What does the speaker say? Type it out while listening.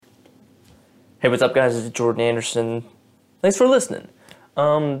Hey, what's up, guys? It's Jordan Anderson. Thanks for listening.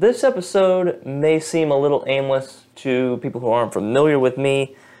 This episode may seem a little aimless to people who aren't familiar with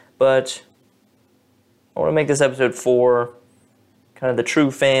me, but I want to make this episode for kind of the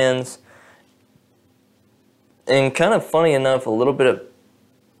true fans. And kind of funny enough, a little bit of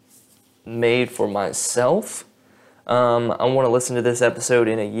made for myself. I want to listen to this episode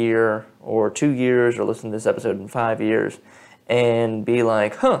in a year or 2 years, or listen to this episode in 5 years and be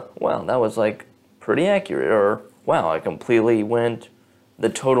like, wow, that was like pretty accurate, or wow, I completely went the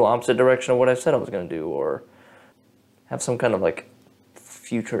total opposite direction of what I said I was going to do, or have some kind of like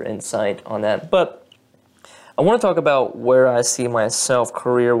future insight on that. But I want to talk about where I see myself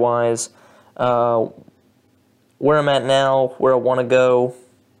career-wise, where I'm at now, where I want to go,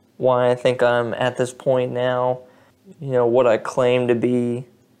 why I think I'm at this point now, what I claim to be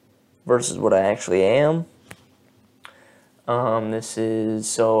versus what I actually am. I'm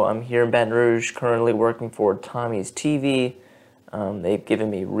here in Baton Rouge, currently working for Tommy's TV. They've given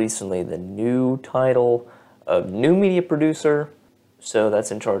me recently the new title of new media producer. So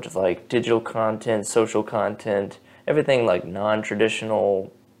that's in charge of like digital content, social content, everything like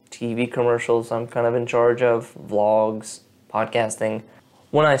non-traditional TV commercials I'm kind of in charge of, vlogs, podcasting.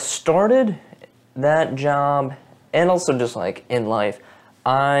 When I started that job, and also just like in life,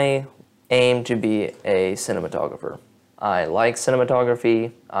 I aim to be a cinematographer. I like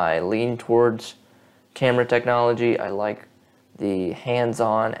cinematography. I lean towards camera technology. I like the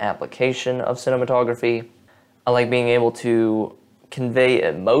hands-on application of cinematography. I like being able to convey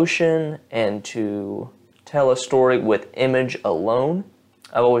emotion and to tell a story with image alone.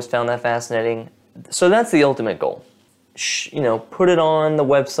 I've always found that fascinating. So that's the ultimate goal. Put it on the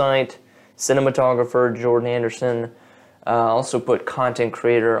website, cinematographer Jordan Anderson. Also put content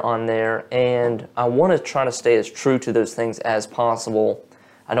creator on there, and I want to try to stay as true to those things as possible.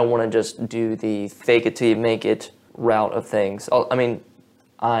 I don't want to just do the fake it till you make it route of things. I mean,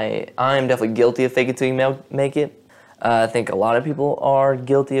 I am definitely guilty of fake it till you make it. I think a lot of people are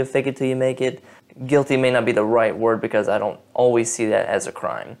guilty of fake it till you make it. Guilty may not be the right word because I don't always see that as a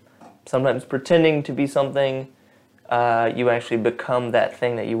crime. Sometimes pretending to be something, you actually become that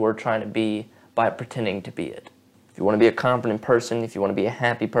thing that you were trying to be by pretending to be it. If you want to be a confident person, if you want to be a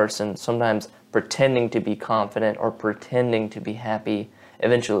happy person, sometimes pretending to be confident or pretending to be happy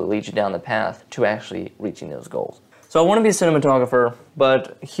eventually leads you down the path to actually reaching those goals. So I want to be a cinematographer,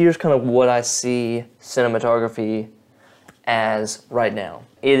 but here's kind of what I see cinematography as right now.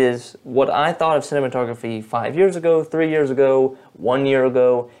 It is what I thought of cinematography 5 years ago, 3 years ago, 1 year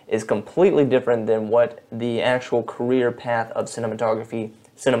ago is completely different than what the actual career path of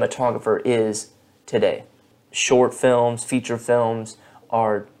cinematographer is today. Short films, feature films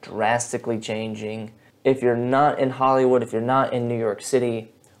are drastically changing. If you're not in Hollywood, if you're not in New York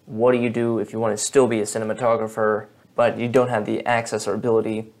City, what do you do if you want to still be a cinematographer, but you don't have the access or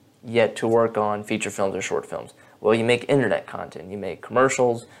ability yet to work on feature films or short films? Well, you make internet content. You make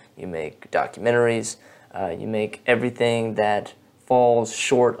commercials, you make documentaries, you make everything that falls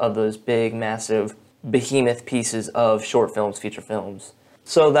short of those big, massive, behemoth pieces of short films, feature films.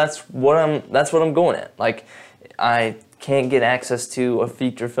 So that's what I'm going at. Like, I can't get access to a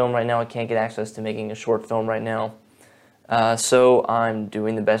feature film right now. I can't get access to making a short film right now. So I'm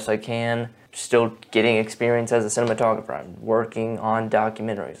doing the best I can, still getting experience as a cinematographer. I'm working on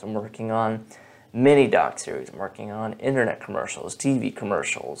documentaries. I'm working on mini doc series. I'm working on internet commercials, TV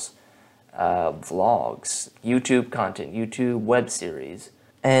commercials, vlogs, YouTube content, YouTube web series.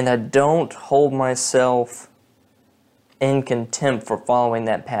 And I don't hold myself in contempt for following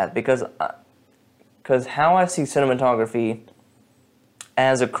that path, because how I see cinematography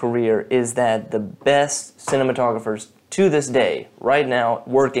as a career is that the best cinematographers to this day, right now,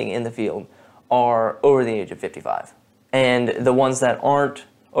 working in the field, are over the age of 55. And the ones that aren't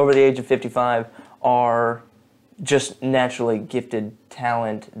over the age of 55 are just naturally gifted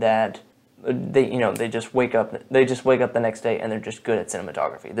talent that they just wake up the next day and they're just good at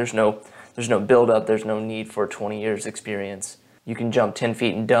cinematography. There's no build-up, there's no need for 20 years experience. You can jump 10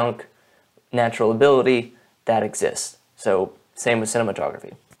 feet and dunk. Natural ability, that exists. So same with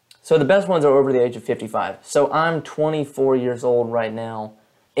cinematography. So the best ones are over the age of 55. So I'm 24 years old right now.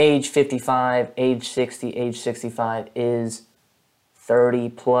 Age 55, age 60, age 65 is 30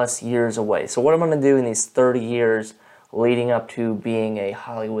 plus years away. So what I'm going to do in these 30 years leading up to being a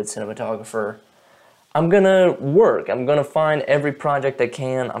Hollywood cinematographer, I'm going to work. I'm going to find every project I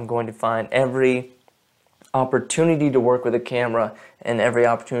can. I'm going to find every opportunity to work with a camera and every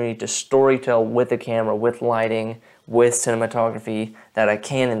opportunity to storytell with a camera, with lighting, with cinematography that I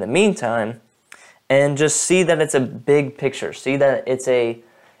can in the meantime, and just see that it's a big picture. See that it's a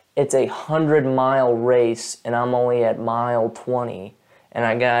it's a 100-mile race and I'm only at mile 20, and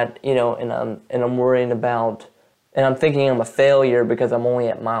I got, and I'm worrying about, and I'm thinking I'm a failure because I'm only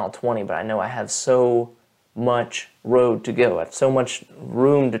at mile 20, but I know I have so much road to go. I have so much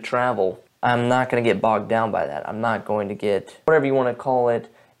room to travel. I'm not going to get bogged down by that. I'm not going to get, whatever you want to call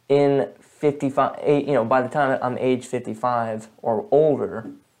it, in 55, by the time I'm age 55 or older,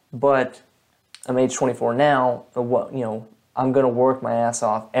 but I'm age 24 now, I'm going to work my ass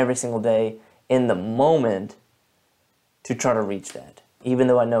off every single day in the moment to try to reach that, even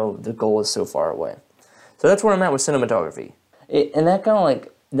though I know the goal is so far away. So that's where I'm at with cinematography. And that kind of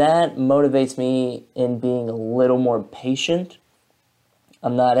that motivates me in being a little more patient.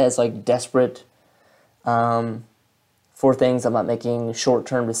 I'm not as desperate for things. I'm not making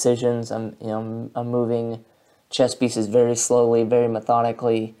short-term decisions. I'm moving chess pieces very slowly, very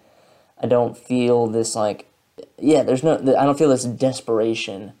methodically. I don't feel this I don't feel this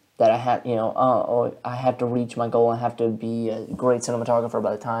desperation that I have, I have to reach my goal. I have to be a great cinematographer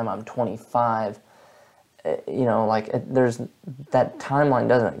by the time I'm 25. There's that timeline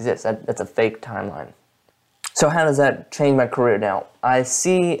doesn't exist. That's a fake timeline. So how does that change my career now?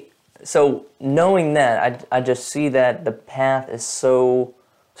 Knowing that, I just see that the path is so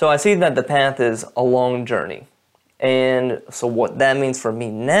I see that the path is a long journey. And so what that means for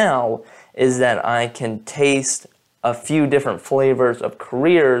me now is that I can taste a few different flavors of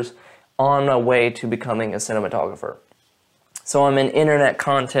careers on my way to becoming a cinematographer. So I'm in internet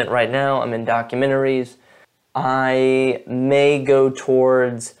content right now. I'm in documentaries. I may go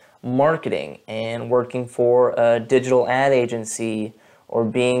towards marketing and working for a digital ad agency, or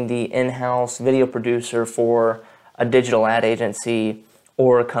being the in-house video producer for a digital ad agency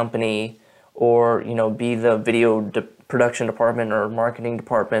or a company, or be the video production department or marketing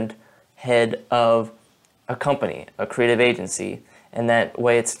department head of a company, a creative agency. And that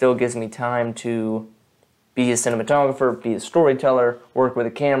way it still gives me time to be a cinematographer, be a storyteller, work with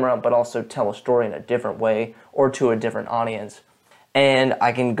a camera, but also tell a story in a different way or to a different audience. And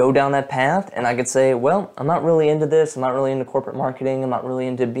I can go down that path and I could say, well, I'm not really into this. I'm not really into corporate marketing. I'm not really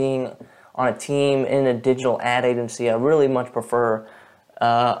into being on a team in a digital ad agency. I really much prefer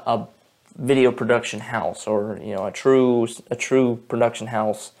a video production house, or a true production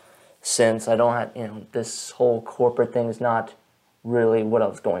house, since I don't have, this whole corporate thing is not really what I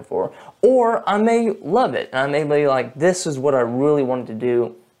was going for. Or I may love it, and I may be like, this is what I really wanted to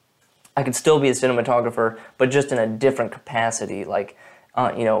do. I could still be a cinematographer, but just in a different capacity.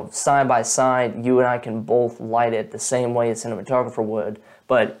 Side by side, you and I can both light it the same way a cinematographer would,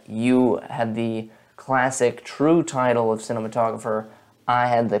 but you had the classic true title of cinematographer. I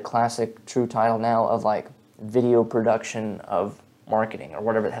had the classic true title now of video production of marketing, or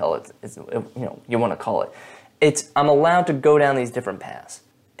whatever the hell you want to call it. I'm allowed to go down these different paths.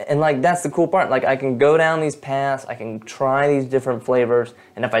 And that's the cool part. I can go down these paths, I can try these different flavors,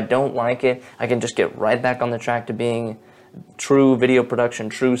 and if I don't like it, I can just get right back on the track to being true video production,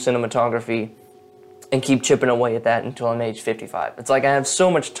 true cinematography, and keep chipping away at that until I'm age 55. It's I have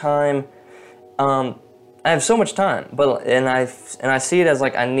so much time. I see it as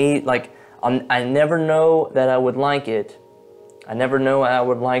I never know that I would like it. I never know I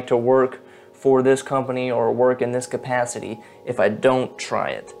would like to work for this company or work in this capacity if I don't try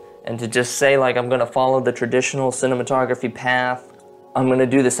it. And to just say I'm going to follow the traditional cinematography path, I'm going to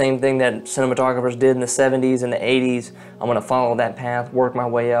do the same thing that cinematographers did in the 70s and the 80s, I'm going to follow that path, work my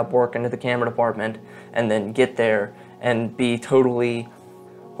way up, work into the camera department, and then get there and be totally,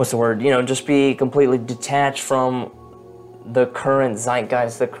 just be completely detached from the current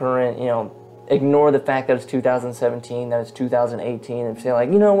zeitgeist, the current, ignore the fact that it's 2017, that it's 2018, and say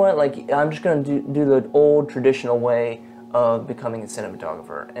you know what, I'm just going to do the old traditional way of becoming a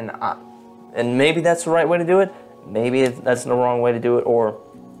cinematographer. And maybe that's the right way to do it. Maybe that's the wrong way to do it. Or,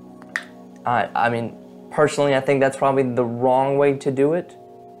 personally, I think that's probably the wrong way to do it.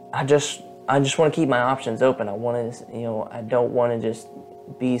 I just want to keep my options open. I want to, I don't want to just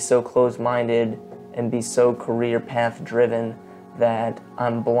be so closed-minded and be so career path driven that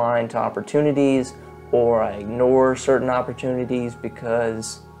I'm blind to opportunities, or I ignore certain opportunities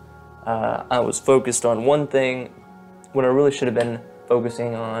because I was focused on one thing when I really should have been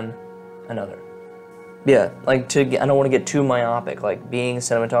focusing on another. Yeah, I don't want to get too myopic. Being a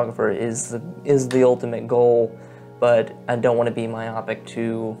cinematographer is the ultimate goal, but I don't want to be myopic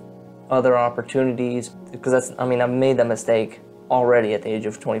to other opportunities, because I've made that mistake already at the age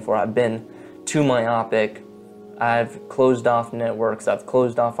of 24. I've been too myopic. I've closed off networks, I've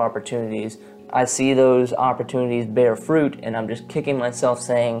closed off opportunities. I see those opportunities bear fruit, and I'm just kicking myself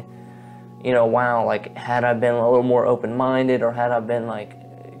saying, wow, had I been a little more open-minded, or had I been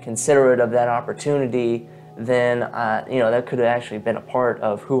considerate of that opportunity, then that could have actually been a part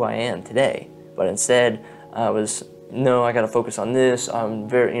of who I am today. But instead, I got to focus on this. I'm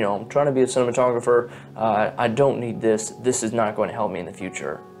trying to be a cinematographer. I don't need this. This is not going to help me in the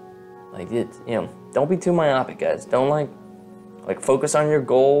future. Don't be too myopic, guys. Don't focus on your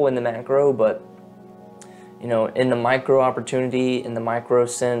goal in the macro, but in the micro opportunity, in the micro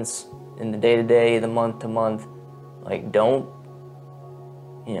sense, in the day-to-day, the month-to-month, don't,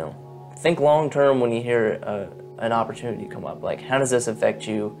 think long-term when you hear an opportunity come up. How does this affect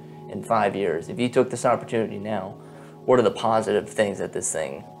you in 5 years? If you took this opportunity now, what are the positive things that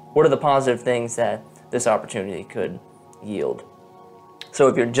this opportunity could yield? So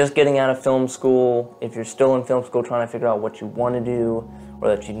if you're just getting out of film school, if you're still in film school trying to figure out what you want to do, or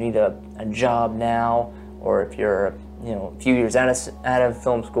that you need a job now, or if you're a few years out of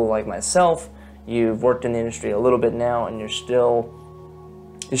film school like myself, you've worked in the industry a little bit now, and you're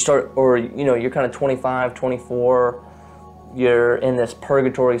kind of 25, 24, you're in this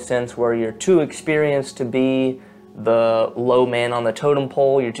purgatory sense where you're too experienced to be the low man on the totem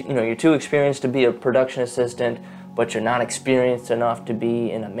pole. You're too experienced to be a production assistant, but you're not experienced enough to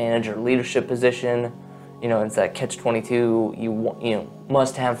be in a manager leadership position. It's that catch-22. You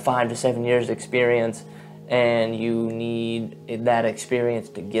must have 5 to 7 years experience, and you need that experience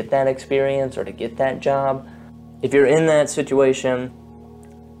to get that experience or to get that job. If you're in that situation,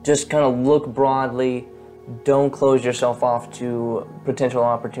 just kind of look broadly. Don't close yourself off to potential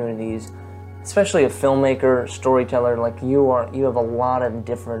opportunities, especially a filmmaker, storyteller. You have a lot of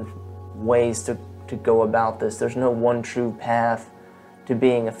different ways to go about this. There's no one true path to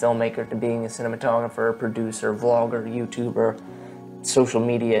being a filmmaker, to being a cinematographer, producer, vlogger, YouTuber, social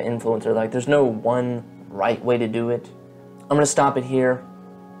media influencer. There's no one right way to do it. I'm gonna stop it here.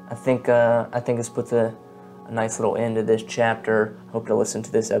 I think this puts a nice little end to this chapter. Hope to listen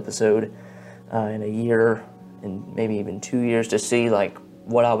to this episode in a year, and maybe even 2 years, to see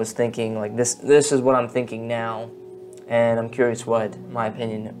what I was thinking. This is what I'm thinking now, and I'm curious what my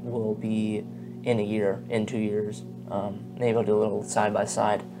opinion will be in a year, in 2 years. Maybe I'll do a little side by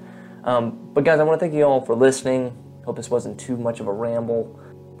side. But guys, I want to thank you all for listening. Hope this wasn't too much of a ramble,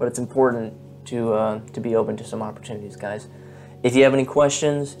 but it's important to be open to some opportunities, guys. If you have any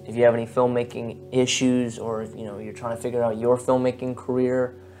questions, if you have any filmmaking issues, or you're trying to figure out your filmmaking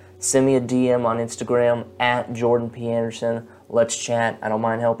career, send me a DM on Instagram at Jordan P. Anderson. Let's chat. I don't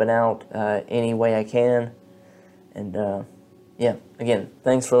mind helping out any way I can. And again,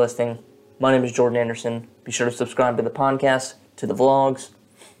 thanks for listening. My name is Jordan Anderson. Be sure to subscribe to the podcast, to the vlogs,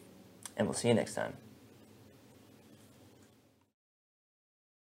 and we'll see you next time.